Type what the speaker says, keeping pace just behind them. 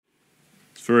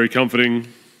It's very comforting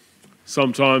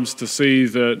sometimes to see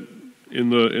that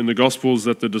in the Gospels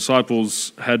that the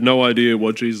disciples had no idea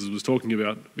what Jesus was talking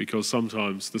about, because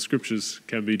sometimes the scriptures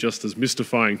can be just as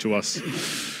mystifying to us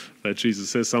that Jesus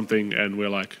says something and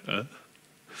we're like,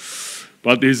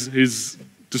 But his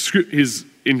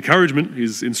encouragement,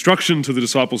 his instruction to the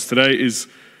disciples today is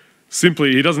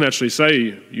simply, he doesn't actually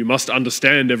say, you must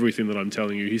understand everything that I'm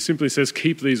telling you. He simply says,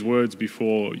 keep these words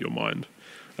before your mind.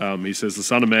 He says the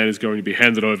Son of Man is going to be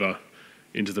handed over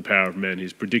into the power of men.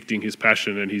 He's predicting his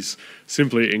passion, and he's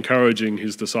simply encouraging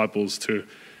his disciples to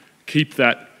keep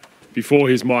that before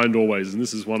his mind always. And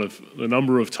this is one of the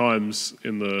number of times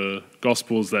in the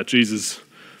Gospels that Jesus,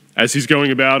 as he's going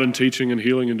about and teaching and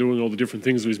healing and doing all the different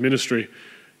things of his ministry,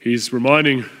 he's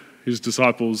reminding his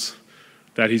disciples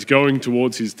that he's going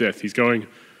towards his death. He's going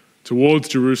towards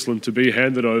Jerusalem to be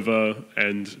handed over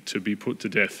and to be put to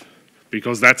death,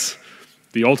 because that's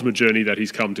the ultimate journey that he's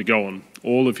come to go on.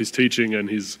 All of his teaching and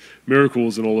his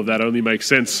miracles and all of that only makes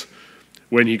sense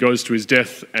when he goes to his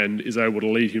death and is able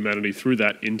to lead humanity through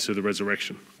that into the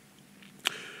resurrection.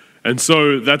 And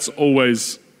so that's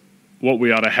always what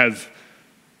we are to have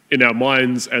in our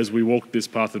minds as we walk this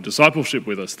path of discipleship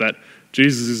with us, that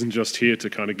Jesus isn't just here to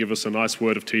kind of give us a nice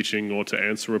word of teaching or to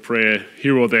answer a prayer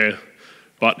here or there,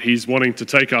 but he's wanting to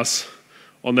take us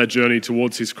on that journey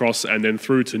towards his cross and then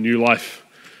through to new life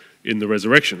in the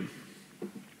resurrection.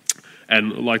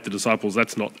 And like the disciples,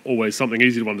 that's not always something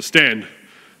easy to understand,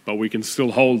 but we can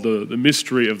still hold the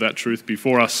mystery of that truth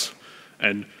before us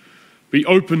and be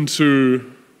open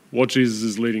to what Jesus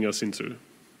is leading us into,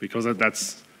 because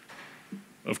that's,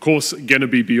 of course, going to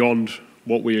be beyond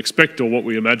what we expect or what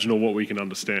we imagine or what we can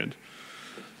understand.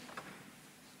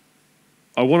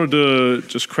 I wanted to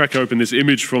just crack open this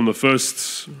image from the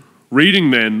first reading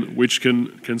then, which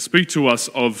can speak to us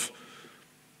of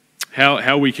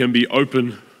how we can be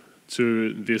open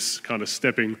to this kind of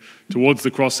stepping towards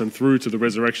the cross and through to the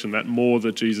resurrection, that more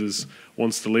that Jesus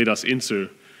wants to lead us into.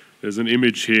 There's an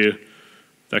image here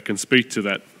that can speak to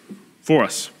that for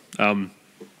us,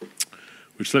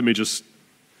 which let me just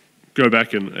go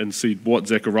back and see what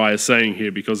Zechariah is saying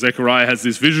here, because Zechariah has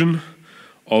this vision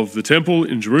of the temple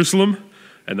in Jerusalem,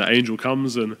 and the angel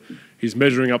comes and he's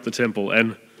measuring up the temple.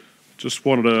 And just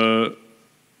wanted to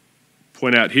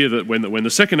point out here that when the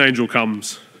second angel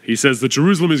comes, he says that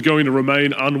Jerusalem is going to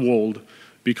remain unwalled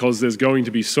because there's going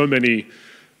to be so many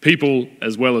people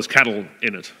as well as cattle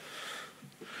in it.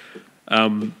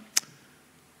 And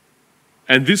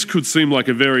this could seem like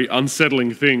a very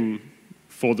unsettling thing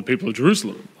for the people of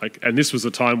Jerusalem. And this was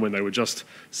a time when they were just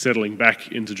settling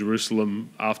back into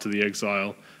Jerusalem after the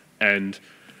exile and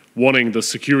wanting the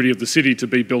security of the city to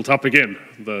be built up again.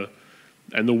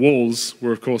 And the walls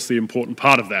were, of course, the important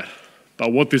part of that.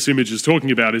 But what this image is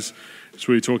talking about is it's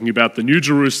really talking about the new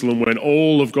Jerusalem, when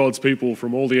all of God's people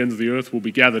from all the ends of the earth will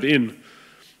be gathered in,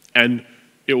 and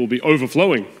it will be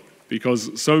overflowing, because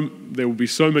there will be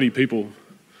so many people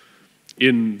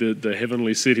in the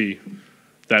heavenly city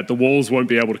that the walls won't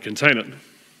be able to contain it.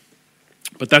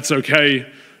 But that's okay,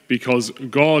 because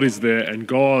God is there, and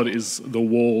God is the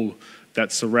wall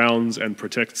that surrounds and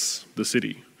protects the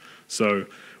city. So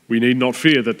we need not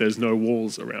fear that there's no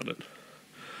walls around it.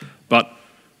 But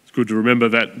it's good to remember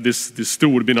that this still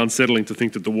would have been unsettling to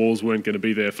think that the walls weren't going to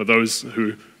be there for those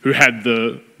who had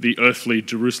the earthly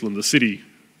Jerusalem, the city,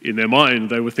 in their mind.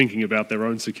 They were thinking about their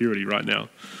own security right now.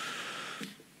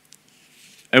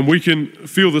 And we can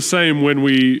feel the same when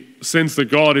we sense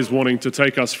that God is wanting to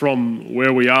take us from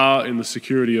where we are in the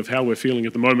security of how we're feeling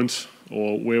at the moment,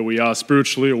 or where we are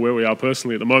spiritually, or where we are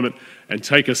personally at the moment, and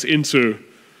take us into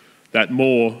that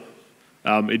more.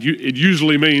 It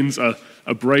usually means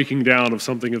a breaking down of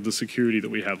something of the security that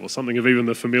we have, or something of even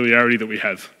the familiarity that we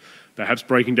have. Perhaps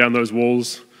breaking down those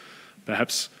walls,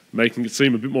 perhaps making it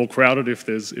seem a bit more crowded if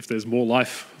there's more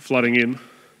life flooding in.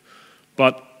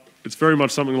 But it's very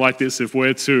much something like this. If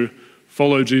we're to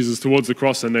follow Jesus towards the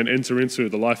cross and then enter into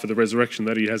the life of the resurrection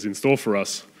that he has in store for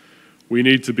us, we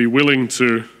need to be willing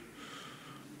to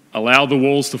allow the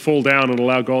walls to fall down and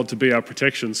allow God to be our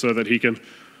protection, so that he can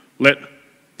let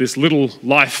this little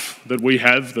life that we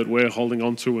have, that we're holding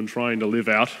on to and trying to live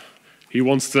out, he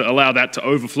wants to allow that to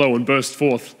overflow and burst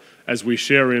forth as we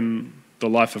share in the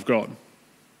life of God.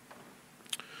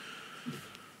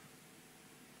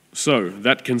 So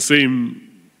that can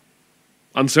seem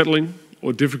unsettling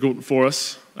or difficult for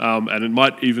us, and it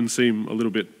might even seem a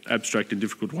little bit abstract and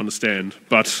difficult to understand.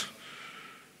 But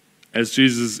as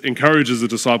Jesus encourages the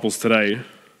disciples today,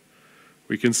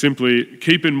 we can simply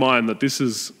keep in mind that this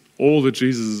is all that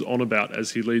Jesus is on about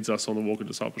as he leads us on the walk of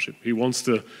discipleship. He wants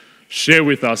to share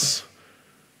with us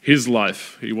his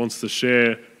life. He wants to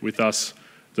share with us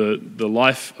the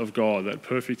life of God, that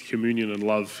perfect communion and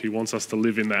love. He wants us to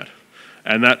live in that.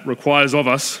 And that requires of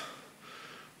us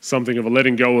something of a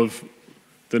letting go of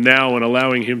the now and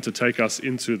allowing him to take us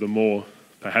into the more,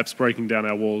 perhaps breaking down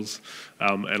our walls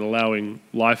and allowing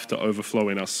life to overflow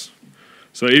in us.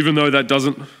 So even though that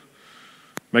doesn't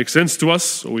make sense to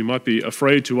us, or we might be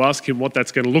afraid to ask him what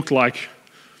that's going to look like,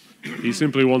 he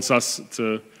simply wants us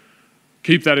to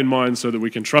keep that in mind so that we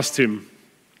can trust him,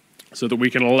 so that we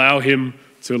can allow him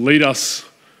to lead us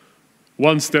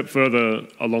one step further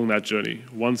along that journey,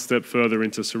 one step further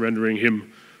into surrendering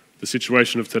him the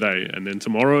situation of today. And then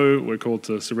tomorrow we're called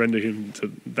to surrender him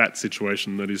to that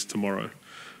situation that is tomorrow,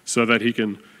 so that he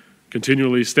can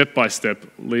continually, step by step,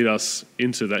 lead us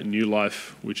into that new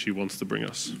life which he wants to bring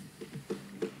us.